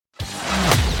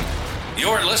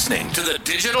You're listening to the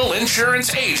Digital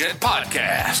Insurance Agent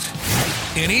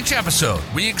Podcast. In each episode,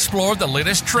 we explore the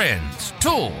latest trends,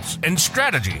 tools, and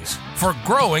strategies for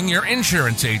growing your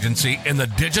insurance agency in the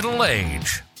digital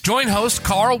age. Join host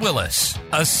Carl Willis,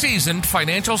 a seasoned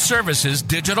financial services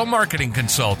digital marketing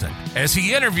consultant, as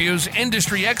he interviews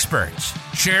industry experts,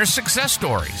 shares success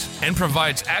stories, and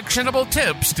provides actionable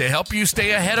tips to help you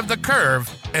stay ahead of the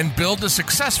curve and build a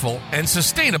successful and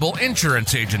sustainable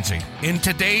insurance agency in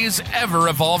today's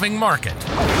ever-evolving market.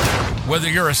 Whether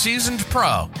you're a seasoned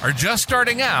pro or just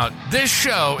starting out, this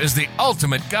show is the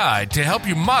ultimate guide to help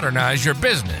you modernize your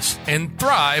business and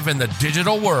thrive in the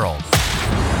digital world.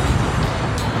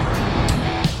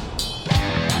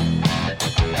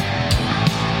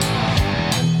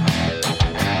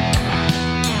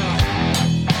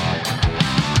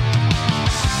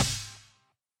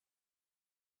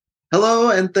 Hello,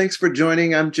 and thanks for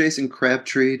joining. I'm Jason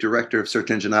Crabtree, Director of Search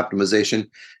Engine Optimization,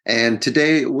 and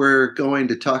today we're going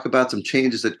to talk about some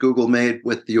changes that Google made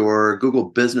with your Google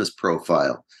Business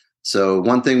Profile. So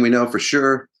one thing we know for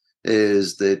sure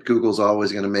is that Google's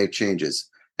always going to make changes,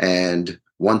 and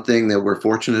one thing that we're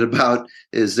fortunate about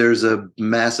is there's a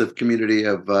massive community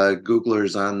of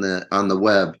Googlers on the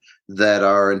web that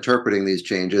are interpreting these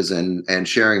changes and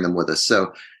sharing them with us.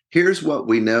 So here's what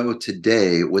we know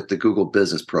today with the Google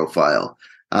Business Profile.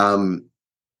 It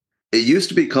used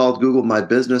to be called Google My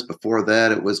Business. Before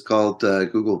that, it was called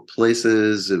Google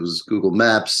Places. It was Google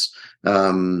Maps.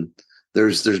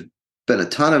 There's been a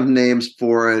ton of names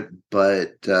for it,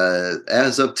 but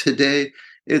as of today,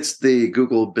 it's the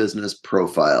Google Business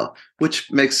Profile, which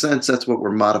makes sense. That's what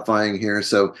we're modifying here.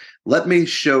 So let me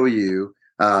show you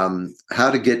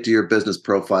how to get to your business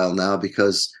profile now,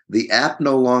 because the app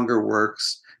no longer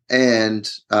works. And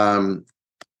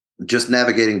just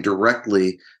navigating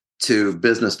directly to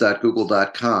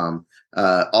business.google.com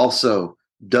also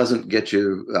doesn't get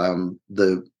you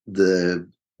the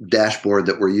dashboard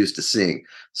that we're used to seeing.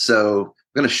 So I'm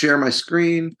going to share my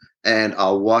screen, and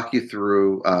I'll walk you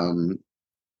through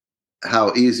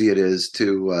how easy it is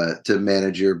to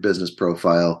manage your business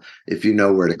profile if you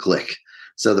know where to click.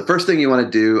 So the first thing you want to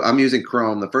do, I'm using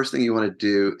Chrome. The first thing you want to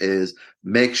do is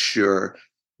make sure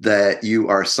that you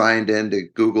are signed into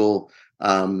Google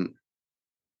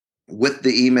with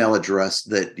the email address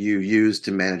that you use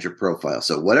to manage your profile.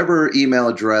 So whatever email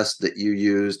address that you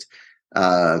used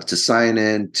to sign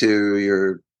in to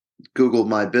your Google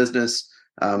My Business,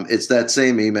 it's that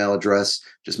same email address.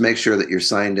 Just make sure that you're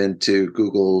signed into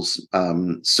Google's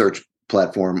search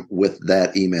platform with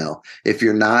that email. If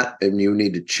you're not and you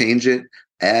need to change it,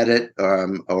 add it,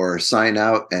 or sign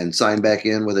out and sign back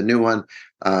in with a new one,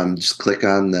 just click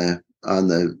on the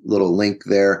little link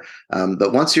there.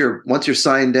 But once you're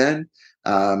signed in,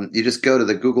 you just go to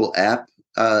the Google app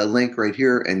link right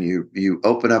here, and you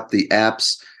open up the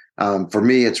apps. For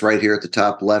me, it's right here at the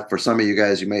top left. For some of you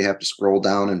guys, you may have to scroll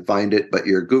down and find it, but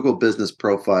your Google Business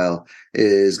Profile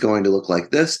is going to look like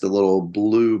this: the little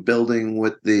blue building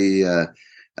with the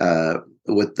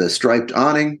striped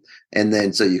awning. And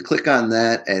then so you click on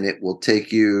that, and it will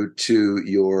take you to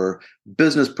your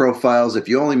business profiles. If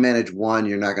you only manage one,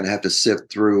 you're not going to have to sift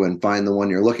through and find the one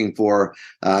you're looking for.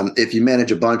 If you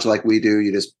manage a bunch like we do,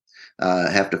 you just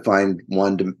have to find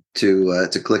one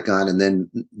to click on, and then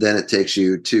it takes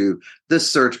you to this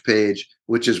search page,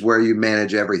 which is where you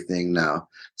manage everything now.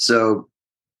 So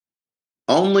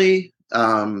only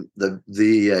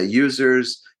the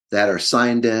users that are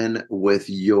signed in with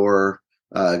your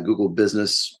Google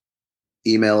Business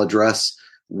email address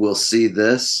will see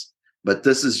this, but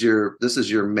this is your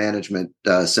management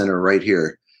center right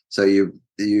here. So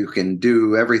you can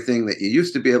do everything that you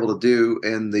used to be able to do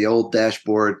in the old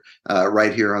dashboard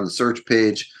right here on the search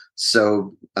page.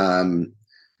 So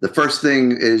the first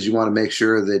thing is you want to make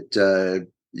sure that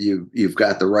you've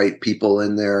got the right people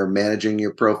in there managing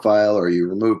your profile, or you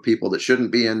remove people that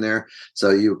shouldn't be in there. So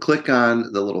you click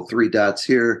on the little three dots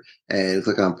here and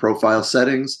click on Profile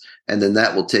Settings, and then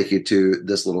that will take you to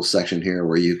this little section here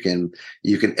where you can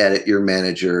edit your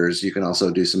managers. You can also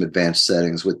do some advanced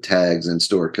settings with tags and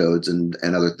store codes and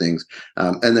other things,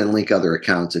 and then link other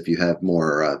accounts if you have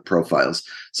more profiles.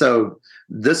 So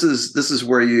this is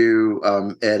where you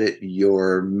edit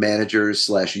your managers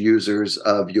 / users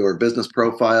of your business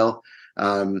profile.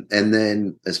 And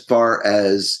then as far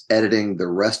as editing the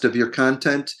rest of your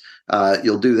content,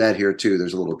 you'll do that here too.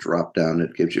 There's a little drop down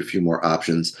that gives you a few more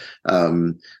options.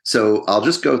 So I'll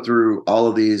just go through all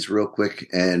of these real quick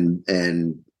and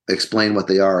explain what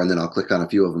they are, and then I'll click on a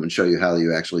few of them and show you how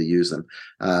you actually use them.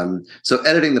 So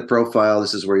editing the profile,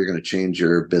 this is where you're going to change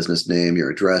your business name,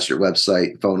 your address, your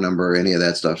website, phone number, any of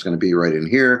that stuff is going to be right in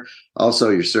here. Also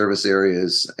your service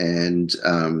areas and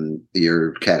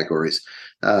your categories.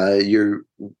 Your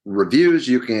reviews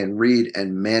you can read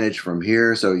and manage from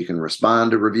here, so you can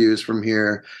respond to reviews from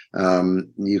here.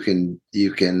 You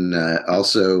can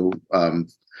also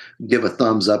give a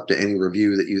thumbs up to any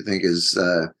review that you think is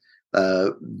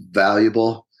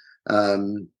valuable.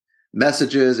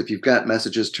 Messages, if you've got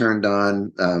messages turned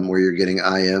on where you're getting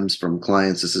IMs from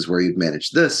clients, this is where you'd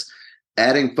manage this.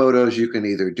 Adding photos, you can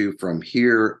either do from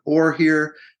here or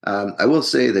here. I will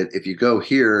say that if you go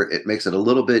here, it makes it a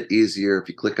little bit easier if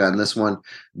you click on this one,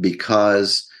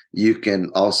 because you can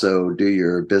also do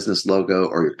your business logo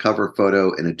or your cover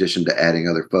photo in addition to adding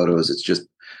other photos. It's just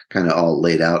kind of all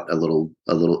laid out a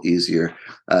little easier.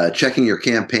 Checking your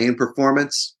campaign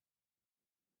performance.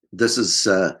 This is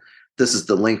the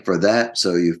link for that.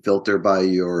 So you filter by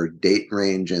your date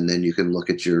range, and then you can look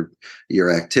at your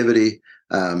activity.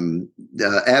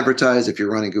 Advertise, if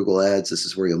you're running Google Ads, this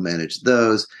is where you'll manage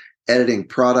those. Editing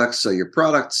products. So your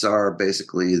products are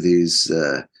basically these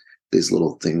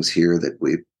little things here that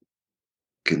we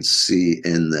can see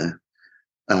in the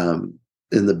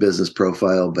business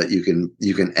profile, but you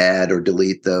can add or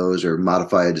delete those or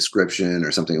modify a description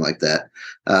or something like that.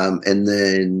 And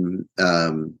then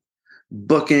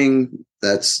booking,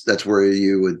 that's where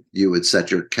you would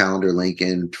set your calendar link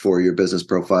in for your business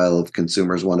profile if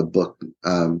consumers want to book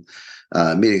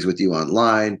meetings with you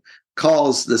online.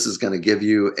 Calls, this is going to give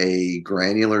you a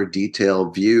granular,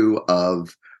 detailed view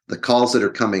of the calls that are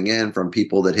coming in from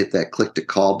people that hit that click to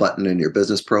call button in your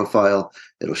business profile.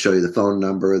 It'll show you the phone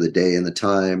number, the day and the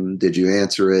time. Did you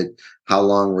answer it? How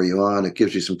long were you on? It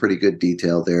gives you some pretty good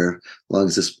detail there, as long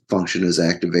as this function is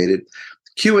activated.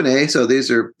 Q&A. So these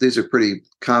are pretty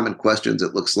common questions.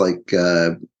 It looks like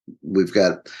we've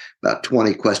got about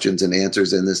 20 questions and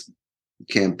answers in this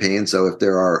campaign. So if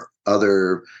there are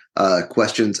other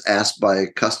questions asked by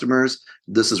customers,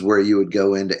 this is where you would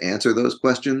go in to answer those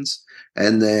questions.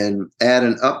 And then add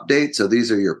an update. So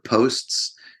these are your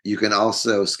posts. You can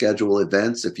also schedule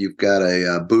events. If you've got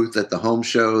a booth at the home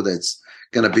show that's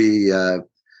going to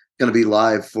be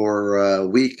live for a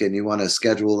week, and you want to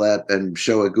schedule that and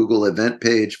show a Google event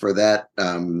page for that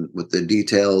with the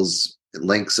details,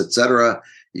 links, etc.,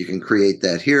 you can create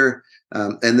that here.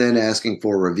 And then asking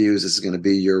for reviews, this is going to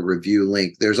be your review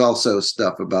link. There's also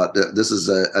stuff about this is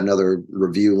another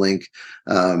review link.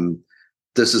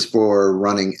 This is for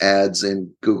running ads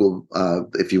in Google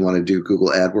if you want to do Google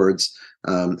AdWords.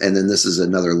 And then this is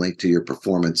another link to your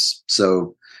performance.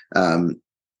 So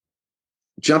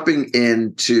jumping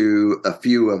into a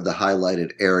few of the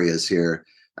highlighted areas here,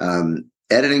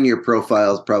 editing your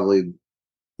profile is probably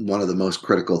one of the most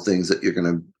critical things that you're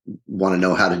going to want to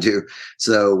know how to do.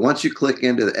 So once you click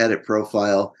into the edit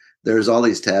profile, there's all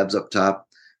these tabs up top.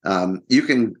 You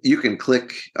can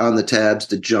click on the tabs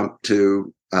to jump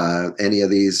to any of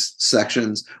these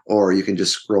sections, or you can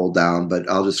just scroll down, but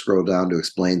I'll just scroll down to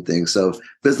explain things. So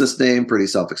business name, pretty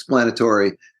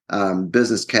self-explanatory.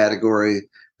 Business category.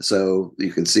 So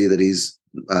you can see that he's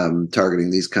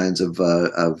targeting these kinds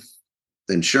of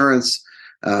insurance.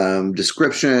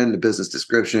 Description, the business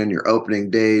description, your opening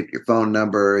date, your phone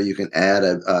number. You can add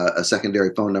a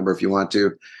secondary phone number if you want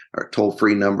to, or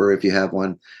toll-free number if you have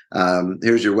one.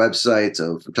 Here's your website.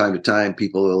 So from time to time,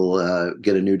 people will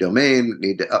get a new domain,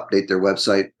 need to update their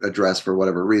website address for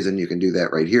whatever reason. You can do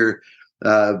that right here.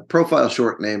 Profile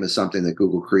short name is something that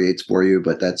Google creates for you,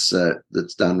 but that's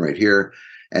done right here.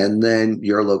 And then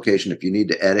your location, if you need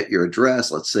to edit your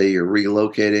address, let's say you're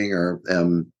relocating, or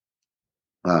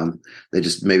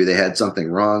maybe they had something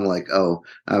wrong, like, oh,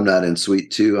 I'm not in suite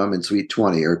 2, I'm in suite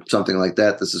 20 or something like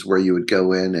that. This is where you would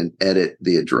go in and edit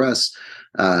the address.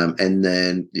 And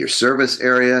then your service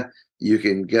area, you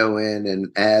can go in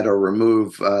and add or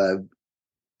remove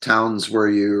towns where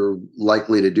you're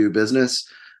likely to do business.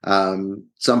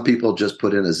 Some people just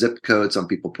put in a zip code. Some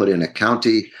people put in a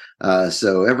county.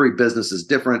 So every business is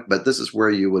different, but this is where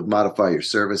you would modify your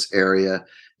service area.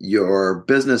 Your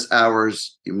business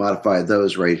hours, you modify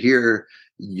those right here.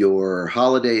 Your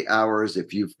holiday hours,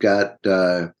 if you've got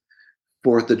 4th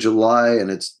of July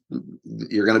and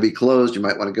you're going to be closed, you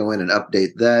might want to go in and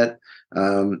update that.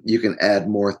 You can add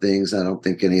more things. I don't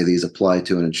think any of these apply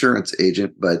to an insurance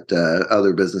agent, but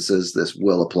other businesses, this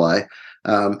will apply.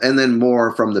 And then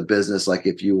more from the business, like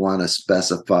if you want to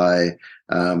specify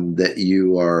that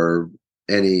you are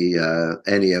any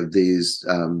of these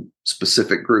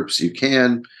specific groups, you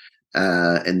can.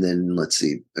 And then let's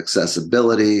see,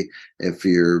 accessibility. If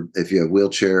you have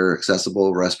wheelchair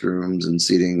accessible restrooms and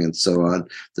seating and so on,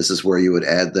 this is where you would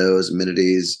add those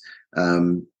amenities.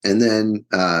 And then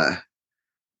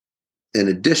in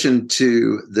addition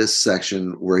to this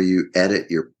section where you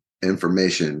edit your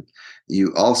information,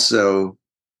 you also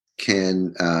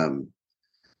can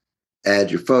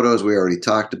add your photos we already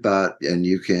talked about, and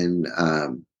you can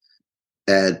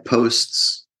add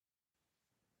posts.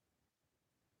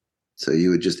 So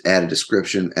you would just add a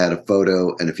description, add a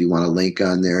photo, and if you want a link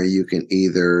on there, you can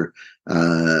either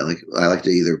I like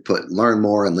to either put learn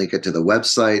more and link it to the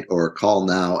website, or call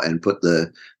now and put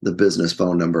the business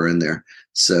phone number in there.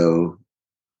 So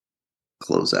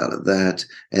close out of that.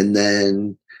 And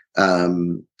then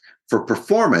for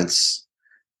performance,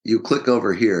 you click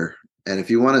over here. And if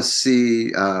you want to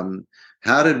see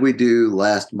how did we do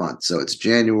last month? So it's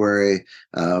January.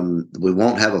 We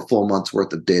won't have a full month's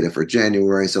worth of data for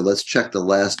January. So let's check the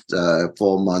last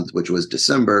full month, which was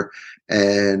December.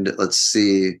 And let's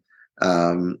see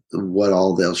what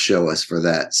all they'll show us for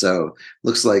that. So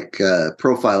looks like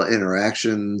profile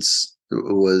interactions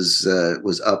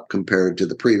was up compared to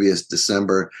the previous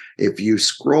December. If you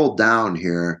scroll down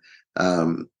here,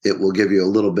 it will give you a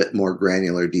little bit more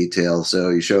granular detail. So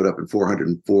you showed up in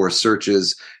 404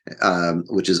 searches,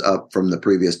 which is up from the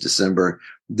previous December.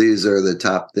 These are the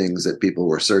top things that people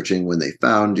were searching when they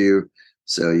found you.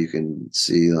 So you can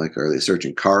see, like, are they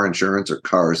searching car insurance or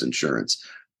cars insurance?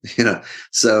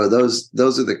 So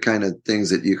those are the kind of things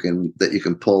that you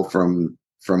can pull from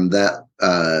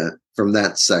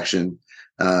that section.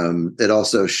 It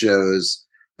also shows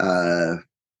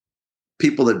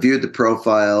people that viewed the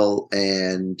profile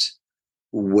and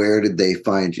where did they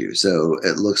find you. So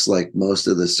it looks like most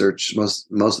of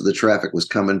the traffic was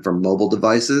coming from mobile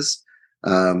devices,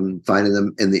 finding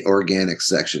them in the organic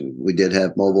section. We did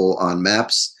have mobile on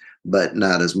maps, but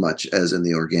not as much as in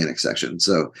the organic section.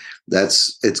 So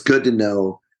it's good to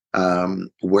know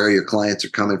where your clients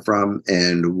are coming from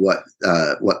and what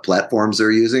platforms they're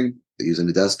using. They're using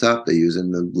the desktop, they're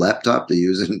using the laptop, they're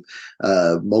using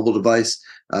a mobile device.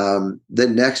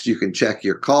 Then next you can check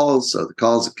your calls. So the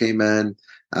calls that came in,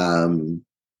 I'm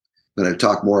going to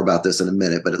talk more about this in a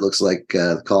minute, but it looks like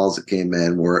the calls that came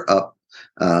in were up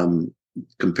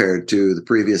compared to the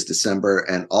previous December.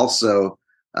 And also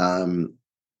on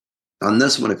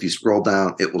this one, if you scroll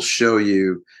down, it will show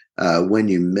you when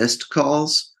you missed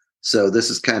calls. So this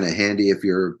is kind of handy if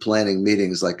you're planning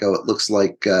meetings, like, oh, it looks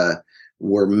like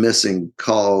we're missing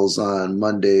calls on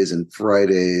Mondays and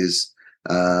Fridays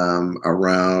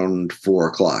around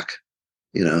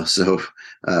 4:00, so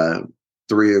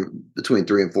between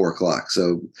 3 and 4:00.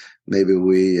 So maybe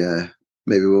we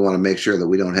want to make sure that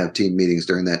we don't have team meetings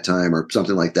during that time or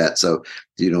something like that, so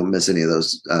you don't miss any of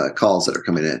those calls that are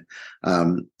coming in.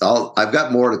 I've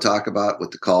got more to talk about with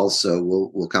the calls, so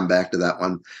we'll come back to that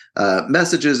one.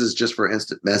 Messages is just for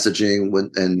instant messaging.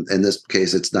 And in this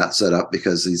case, it's not set up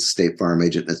because he's a State Farm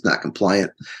agent and it's not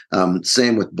compliant.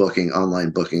 Same with booking,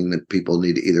 online booking, that people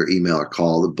need to either email or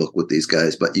call to book with these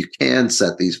guys. But you can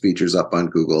set these features up on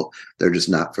Google. They're just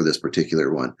not for this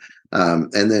particular one.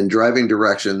 And then driving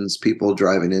directions, people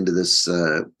driving into this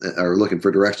are looking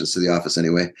for directions to the office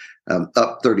anyway.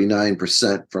 Up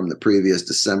 39% from the previous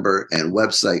December, and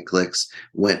website clicks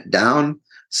went down.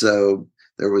 So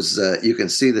there was, you can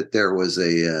see that there was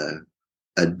a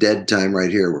dead time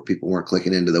right here where people weren't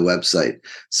clicking into the website.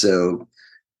 So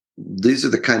these are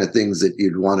the kind of things that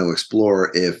you'd want to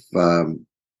explore if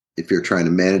you're trying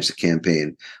to manage the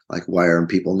campaign. Like, why are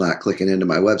people not clicking into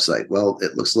my website? Well,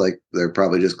 it looks like they're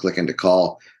probably just clicking to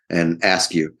call and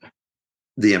ask you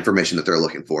the information that they're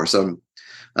looking for. So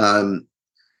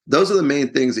those are the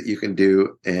main things that you can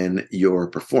do in your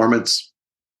performance.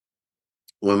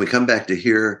 When we come back to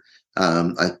here,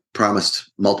 I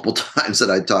promised multiple times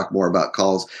that I'd talk more about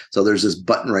calls. So there's this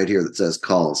button right here that says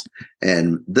calls.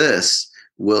 And this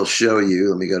will show you,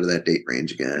 let me go to that date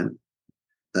range again.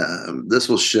 This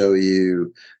will show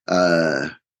you,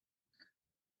 it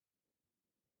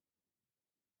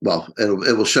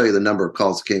will show you the number of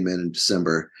calls that came in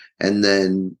December. And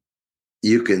then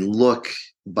you can look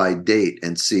by date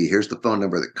and see, here's the phone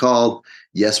number that called.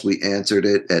 Yes, we answered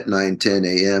it at 9:10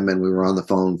 a.m. and we were on the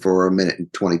phone for 1 minute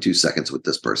and 22 seconds with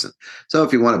this person. So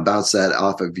if you want to bounce that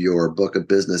off of your book of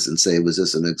business and say, was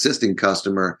this an existing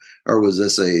customer or was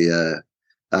this a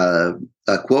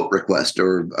quote request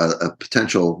or a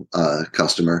potential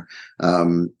customer,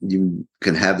 you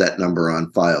can have that number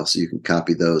on file. So you can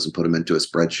copy those and put them into a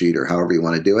spreadsheet or however you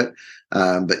want to do it.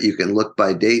 But you can look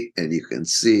by date and you can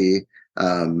see,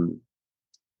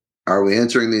 are we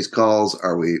answering these calls?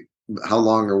 How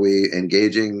long are we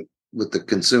engaging with the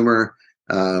consumer.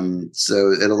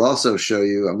 So it'll also show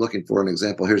you, I'm looking for an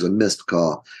example. Here's a missed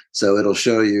call. So it'll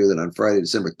show you that on Friday,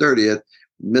 December 30th,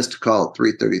 missed call at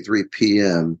 3:33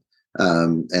 p.m.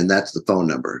 And that's the phone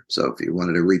number. So if you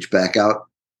wanted to reach back out,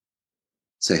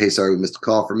 say, hey, sorry, we missed a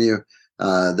call from you.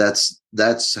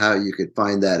 That's how you could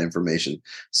find that information.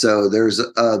 So there's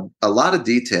a lot of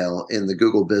detail in the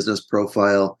Google Business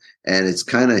Profile, and it's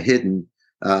kind of hidden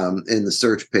in the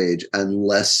search page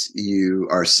unless you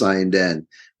are signed in.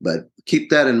 But keep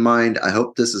that in mind. I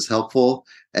hope this is helpful,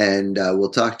 and we'll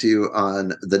talk to you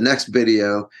on the next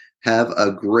video. Have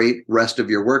a great rest of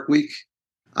your work week.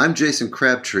 I'm Jason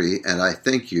Crabtree, and I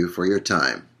thank you for your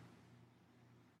time.